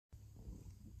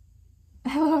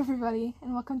Hello everybody,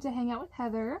 and welcome to Hang Out with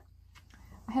Heather.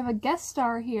 I have a guest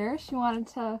star here. She wanted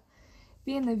to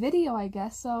be in the video, I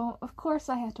guess, so of course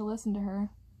I had to listen to her.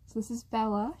 So this is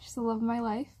Bella. She's the love of my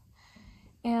life.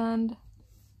 And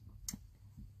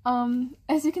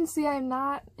as you can see, I'm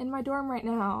not in my dorm right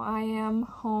now. I am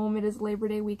home. It is Labor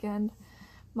Day weekend.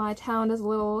 My town does a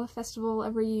little festival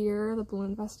every year, the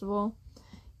Balloon Festival.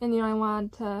 And I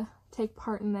wanted to take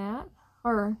part in that,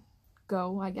 or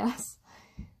go, I guess.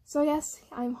 So yes,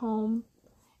 I'm home,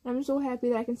 and I'm so happy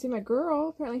that I can see my girl.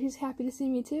 Apparently she's happy to see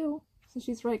me too, so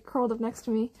she's right curled up next to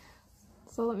me.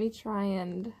 So let me try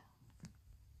and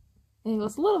angle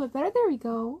this a little bit better. There we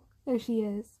go. There she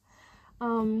is.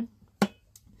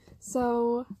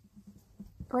 So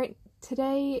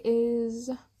today is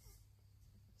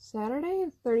Saturday,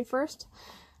 31st,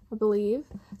 I believe.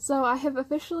 So I have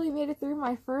officially made it through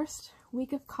my first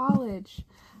week of college.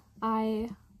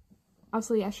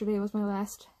 Obviously yesterday was my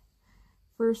last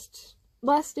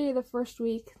day of the first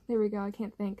week. There we go, I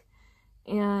can't think.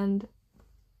 And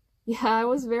yeah, I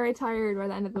was very tired by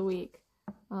the end of the week.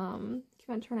 Keep on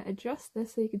trying to adjust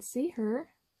this so you can see her.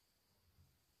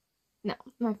 No,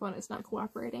 my phone is not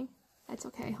cooperating. That's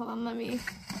okay. Hold on, let me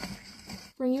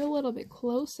bring you a little bit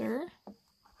closer.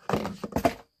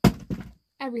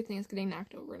 Everything is getting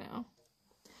knocked over now.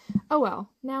 Oh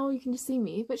well, now you can just see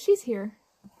me, but she's here.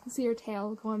 You can see her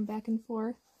tail going back and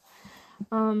forth.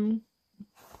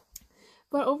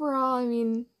 But overall, I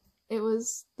mean, it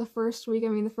was the first week,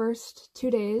 the first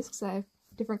 2 days, because I have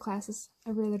different classes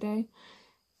every other day,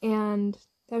 and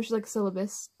that was just like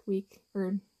syllabus week,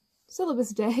 or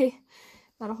syllabus day.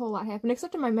 Not a whole lot happened,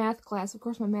 except in my math class. Of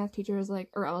course, my math teacher is like,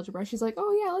 or algebra, she's like,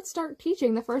 oh yeah, let's start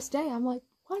teaching the first day. I'm like,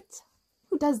 what?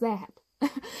 Who does that?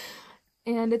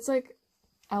 And it's like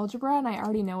algebra, and I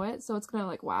already know it, so it's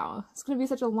gonna wow, it's gonna be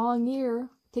such a long year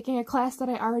taking a class that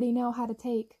I already know how to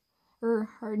take, or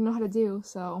already know how to do,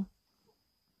 so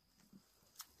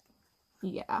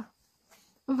yeah.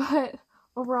 But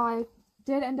overall, I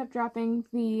did end up dropping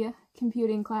the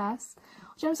computing class,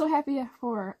 which I'm so happy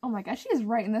for. Oh my gosh, she is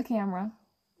right in the camera.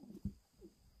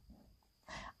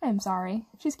 I am sorry.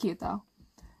 She's cute though.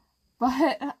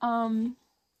 But,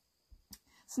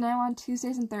 so now on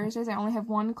Tuesdays and Thursdays, I only have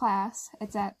one class.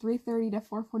 It's at 3:30 to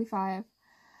 4:45.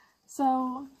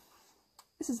 So,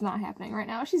 this is not happening right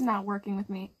now. She's not working with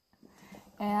me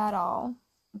at all.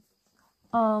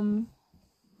 Oh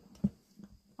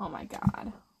my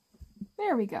god.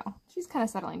 There we go. She's kind of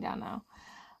settling down now.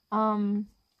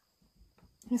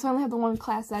 So I only have the one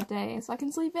class that day, so I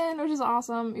can sleep in, which is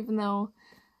awesome, even though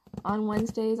on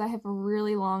Wednesdays I have a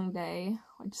really long day,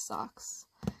 which sucks.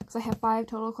 Because I have 5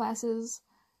 total classes,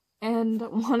 and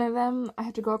one of them I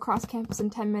have to go across campus in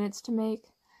 10 minutes to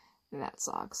make, and that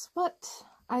sucks. But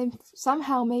I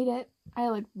somehow made it.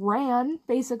 I ran,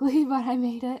 basically, but I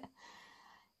made it.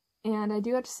 And I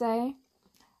do have to say,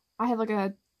 I have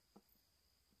a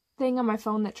thing on my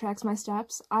phone that tracks my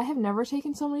steps. I have never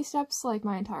taken so many steps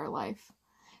my entire life.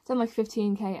 It's done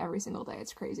 15K every single day.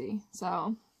 It's crazy.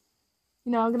 So,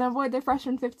 I'm gonna avoid the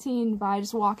freshman 15 by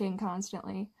just walking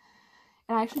constantly.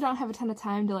 And I actually don't have a ton of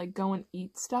time to go and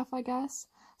eat stuff, I guess.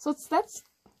 So that's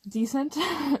decent.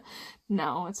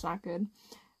 No, it's not good.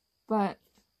 But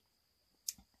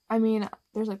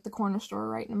there's the corner store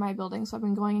right in my building, so I've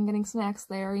been going and getting snacks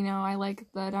there. I like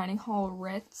the dining hall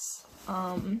Ritz.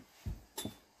 I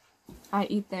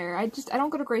eat there. I don't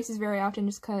go to Gracie's very often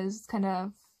just because it's kind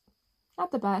of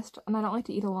not the best, and I don't like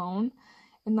to eat alone,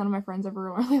 and none of my friends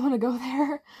ever really want to go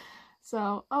there.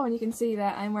 So, oh, and you can see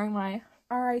that I'm wearing my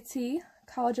RIT,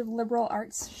 College of Liberal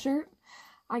Arts shirt.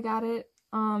 I got it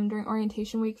during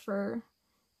orientation week for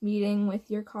meeting with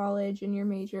your college and your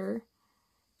major.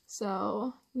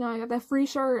 So, I got that free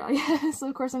shirt, I guess, so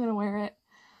of course I'm gonna wear it.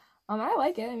 I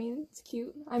like it. It's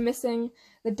cute. I'm missing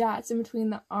the dots in between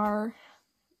the R,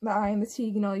 the I, and the T.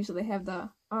 Usually they have the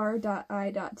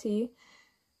R.I.T.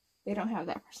 They don't have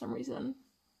that for some reason.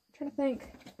 I'm trying to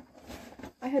think.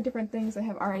 I had different things that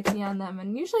have RIT on them,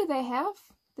 and usually they have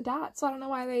the dots, so I don't know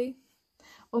why they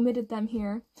omitted them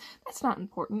here. That's not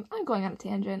important. I'm going on a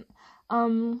tangent.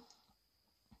 A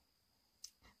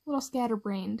little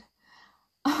scatterbrained.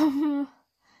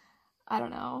 I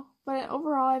don't know. But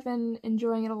overall, I've been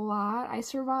enjoying it a lot. I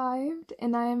survived,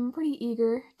 and I'm pretty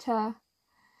eager to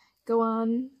go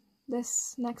on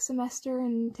this next semester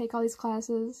and take all these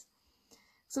classes.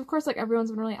 So of course,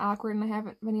 everyone's been really awkward, and I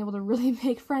haven't been able to really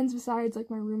make friends besides,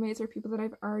 my roommates or people that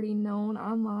I've already known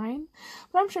online.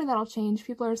 But I'm sure that'll change.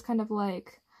 People are just kind of oh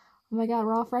my god,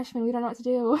 we're all freshmen, we don't know what to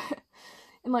do.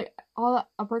 And, all the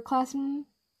upperclassmen,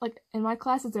 in my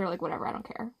classes, they're whatever, I don't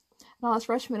care. And all us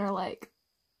freshmen are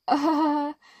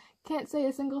can't say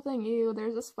a single thing. Ew,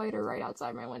 there's a spider right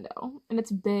outside my window. And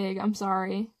it's big, I'm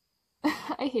sorry.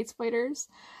 I hate spiders.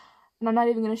 And I'm not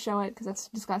even going to show it because that's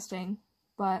disgusting.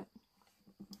 But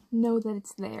know that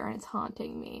it's there and it's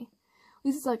haunting me. At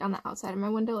least it's like on the outside of my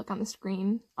window, like on the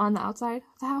screen on the outside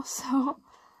of the house. So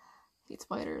I hate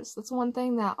spiders. That's one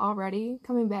thing that already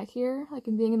coming back here, like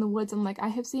and being in the woods, I'm like, I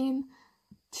have seen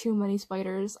too many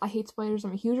spiders. I hate spiders.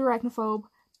 I'm a huge arachnophobe.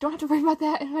 Don't have to worry about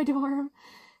that in my dorm.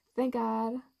 Thank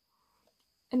God.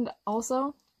 And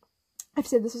also, I have to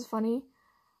say this was funny.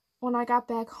 When I got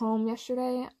back home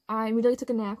yesterday, I immediately took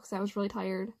a nap because I was really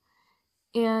tired.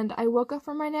 And I woke up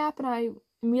from my nap and I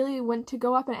immediately went to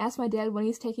go up and ask my dad when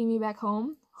he's taking me back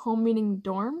home. Home meaning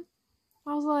dorm.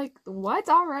 I was like, what?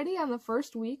 Already? On the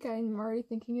first week? I'm already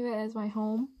thinking of it as my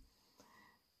home.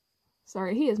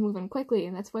 Sorry, he is moving quickly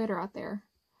and that spider out there.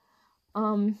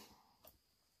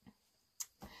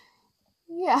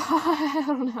 Yeah, I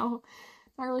don't know.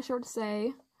 Not really sure what to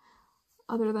say.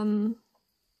 Other than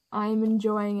I'm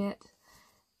enjoying it.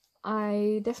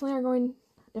 I definitely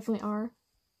are.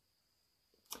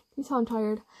 Can you tell I'm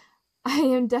tired? I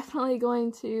am definitely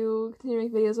going to continue to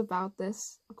make videos about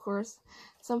this, of course.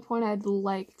 At some point I'd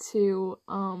like to,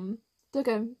 do like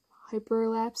a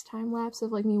hyperlapse, time-lapse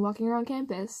of like me walking around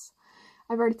campus.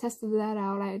 I've already tested that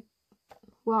out. I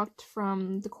walked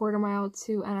from the quarter mile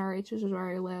to NRH, which is where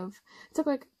I live. It took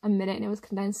like a minute and it was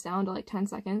condensed down to like 10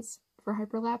 seconds for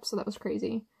hyperlapse, so that was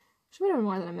crazy. Should have been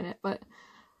more than a minute, but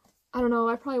I don't know,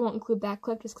 I probably won't include that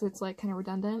clip just because it's like kind of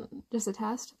redundant, just a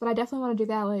test, but I definitely want to do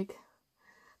that, like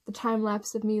the time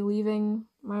lapse of me leaving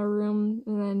my room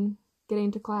and then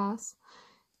getting to class,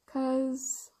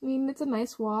 because I mean it's a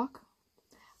nice walk.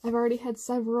 I've already had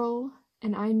several,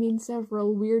 and I mean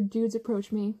several, weird dudes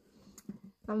approach me.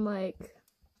 I'm like,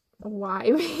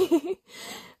 why me?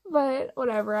 But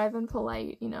whatever, I've been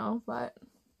polite, you know, but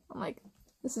I'm like,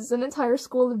 this is an entire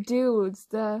school of dudes.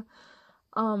 The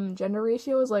gender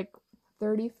ratio is like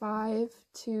 35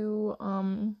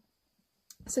 to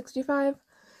 65,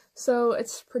 so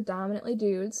it's predominantly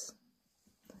dudes,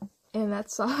 and that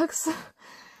sucks.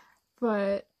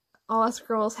 But all us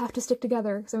girls have to stick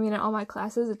together, because I mean in all my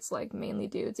classes it's like mainly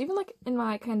dudes. Even like in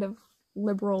my kind of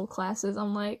liberal classes,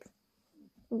 I'm like,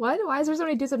 what? Why is there so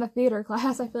many dudes in a theater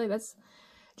class? I feel like that's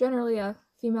generally a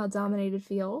female-dominated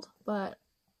field, but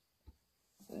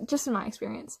just in my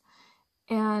experience.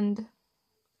 And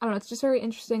I don't know, it's just very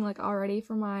interesting, like already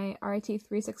for my RIT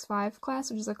 365 class,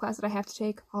 which is a class that I have to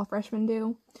take, all freshmen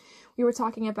do. We were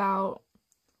talking about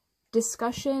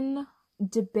discussion,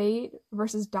 debate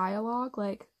versus dialogue,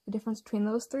 like the difference between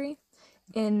those three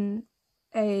in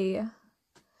a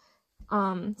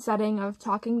setting of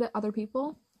talking to other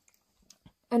people.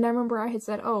 And I remember I had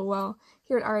said, oh, well,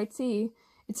 here at RIT,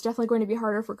 it's definitely going to be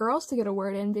harder for girls to get a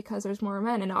word in because there's more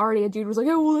men. And already a dude was like,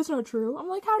 oh, well, that's not true. I'm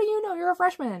like, how do you know? You're a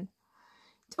freshman.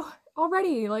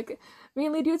 Already, like,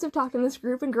 mainly dudes have talked in this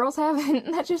group and girls haven't.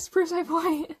 That just proves my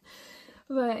point.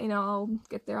 But, you know, I'll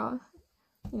get there.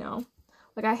 You know,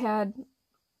 like I don't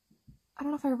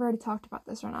know if I've already talked about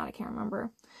this or not. I can't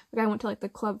remember. Like I went to like the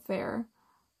club fair.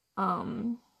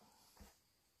 Was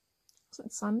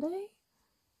it Sunday?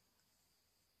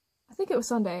 I think it was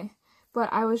Sunday, but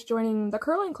I was joining the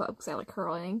curling club because I like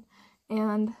curling,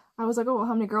 and I was like, oh, well,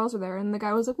 how many girls are there? And the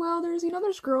guy was like, well, there's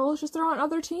girls, just they're on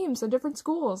other teams, so different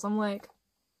schools. I'm like,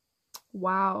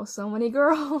 wow, so many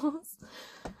girls.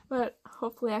 But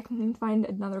hopefully I can find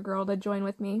another girl to join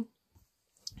with me.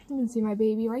 You can see my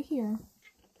baby right here.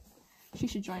 She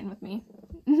should join with me.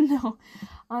 No,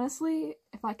 honestly,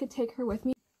 if I could take her with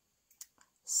me.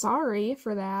 Sorry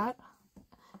for that.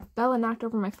 Bella knocked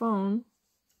over my phone.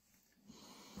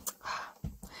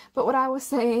 But what I was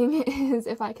saying is,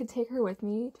 if I could take her with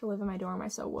me to live in my dorm, I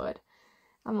so would.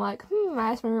 I'm like,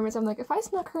 I asked my roommates, I'm like, if I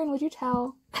snuck her in, would you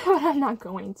tell? But I'm not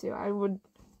going to. I would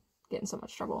get in so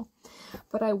much trouble.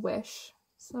 But I wish.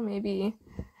 So maybe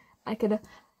I could,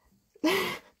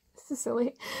 this is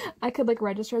silly, I could like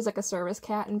register as like a service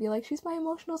cat and be like, she's my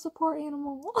emotional support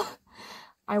animal.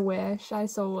 I wish. I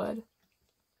so would.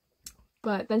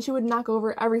 But then she would knock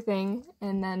over everything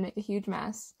and then make a huge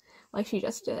mess, like she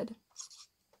just did.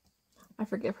 I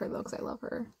forgive her though, because I love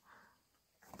her.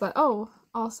 But oh,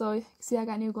 also, see, I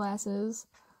got new glasses.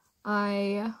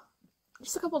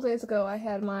 Just a couple days ago, I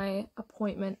had my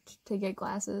appointment to get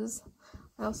glasses.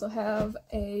 I also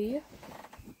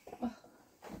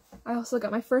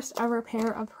got my first ever pair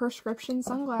of prescription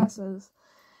sunglasses.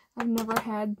 I've never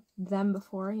had them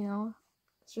before, you know.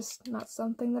 It's just not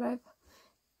something that I've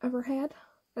ever had.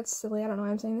 That's silly, I don't know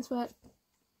why I'm saying this, but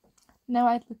now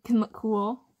I can look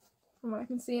cool from what I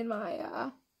can see in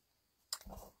my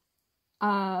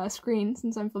screen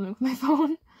since I'm filming with my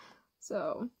phone.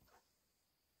 So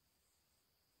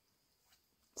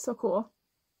cool.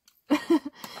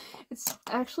 It's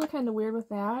actually kind of weird with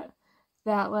that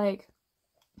like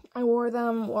I wore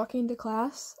them walking to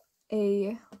class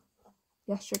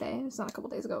yesterday. It's not a couple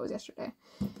days ago, it was yesterday.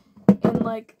 And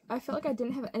like I felt like I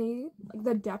didn't have any like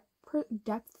the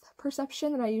depth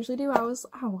perception that I usually do. I was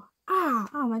oh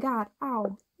my god, ow,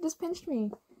 it just pinched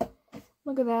me.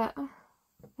 Look at that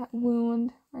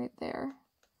wound right there.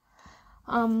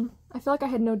 I feel like I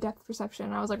had no depth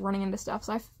perception. I was like running into stuff,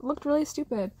 so I looked really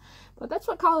stupid. But that's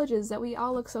what college is, that we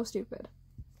all look so stupid.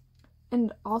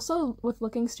 And also with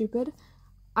looking stupid,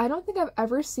 I don't think I've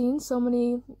ever seen so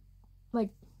many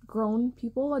like grown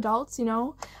people, adults, you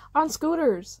know, on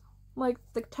scooters. Like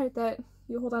the type that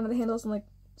you hold onto the handles and like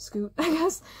scoot, I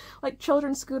guess. Like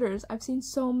children's scooters. I've seen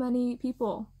so many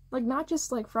people. Like not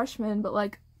just like freshmen, but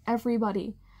like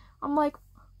everybody. I'm like,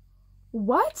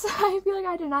 what? I feel like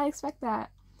I did not expect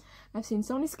that. I've seen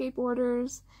so many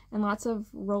skateboarders and lots of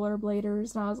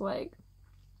rollerbladers, and I was like,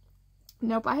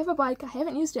 nope, I have a bike. I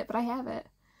haven't used it, but I have it.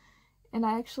 And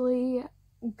I actually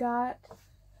got,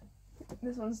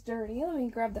 this one's dirty. Let me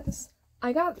grab this.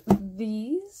 I got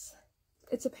these.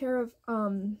 It's a pair of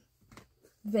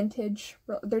vintage,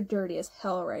 they're dirty as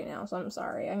hell right now, so I'm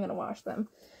sorry. I'm gonna wash them.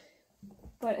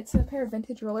 But it's a pair of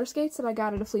vintage roller skates that I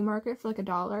got at a flea market for like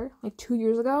 $1, like 2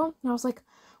 years ago. And I was like,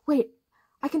 wait,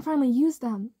 I can finally use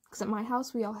them. Because at my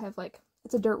house, we all have like,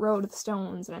 it's a dirt road with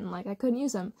stones, and like I couldn't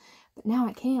use them. But now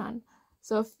I can.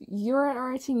 So if you're at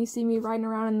RIT and you see me riding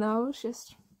around in those,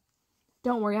 just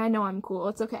don't worry. I know I'm cool.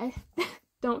 It's okay.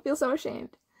 Don't feel so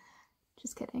ashamed.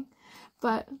 Just kidding.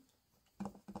 But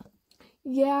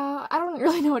yeah, I don't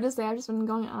really know what to say. I've just been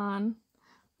going on.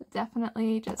 But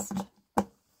definitely just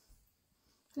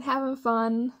having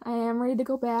fun. I am ready to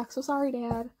go back, so sorry,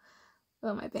 Dad.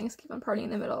 Oh, my bangs keep on parting in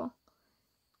the middle.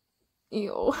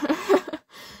 Ew. I have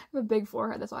a big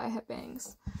forehead, that's why I have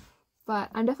bangs. But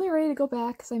I'm definitely ready to go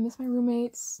back, because I miss my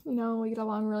roommates. You know, we get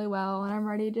along really well, and I'm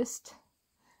ready just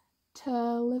to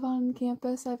live on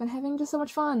campus. I've been having just so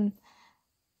much fun.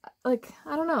 Like,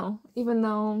 I don't know, even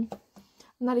though I'm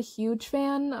not a huge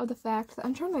fan of the fact that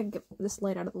I'm trying to get this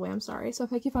light out of the way, I'm sorry. So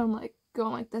if I keep on, like,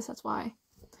 going like this, that's why.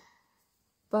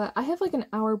 But I have like an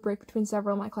hour break between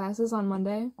several of my classes on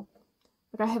Monday.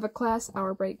 Like I have a class,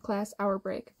 hour break, class, hour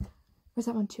break. Or is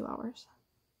that one 2 hours?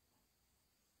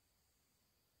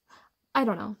 I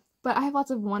don't know. But I have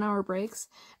lots of 1 hour breaks.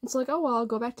 And so like, oh well, I'll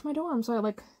go back to my dorm. So I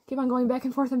like keep on going back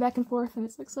and forth, and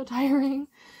it's like so tiring.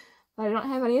 But I don't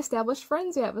have any established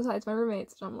friends yet besides my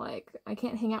roommates. So I'm like, I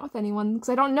can't hang out with anyone because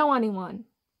I don't know anyone.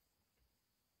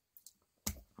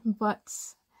 But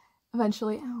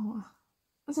eventually, oh,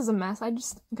 this is a mess. I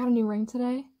just got a new ring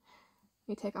today. Let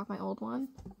me take off my old one.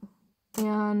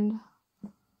 And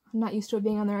I'm not used to it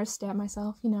being on there. I stabbed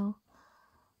myself, you know.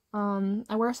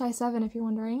 I wear a size 7 if you're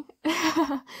wondering.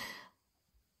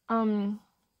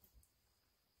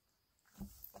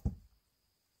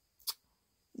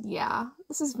 Yeah,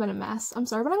 this has been a mess. I'm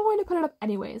sorry, but I'm going to put it up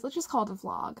anyways. Let's just call it a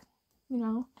vlog, you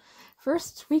know.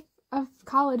 First week of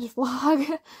college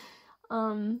vlog.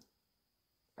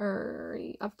 Or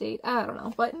update, I don't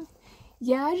know, but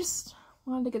yeah, I just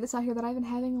wanted to get this out here that I've been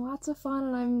having lots of fun,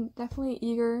 and I'm definitely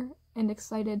eager and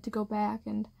excited to go back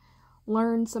and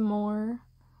learn some more.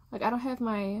 Like, I don't have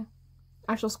my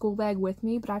actual school bag with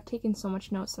me, but I've taken so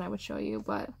much notes that I would show you,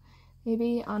 but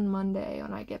maybe on Monday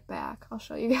when I get back, I'll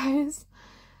show you guys.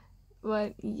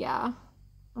 But yeah,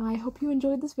 I hope you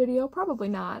enjoyed this video. Probably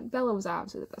not. Bella was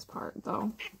obviously the best part,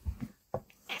 though.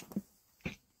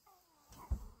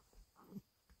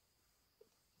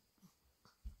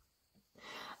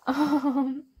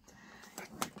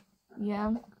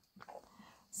 Yeah.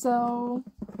 So,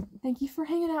 thank you for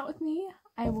hanging out with me.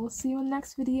 I will see you in the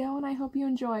next video, and I hope you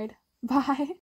enjoyed. Bye!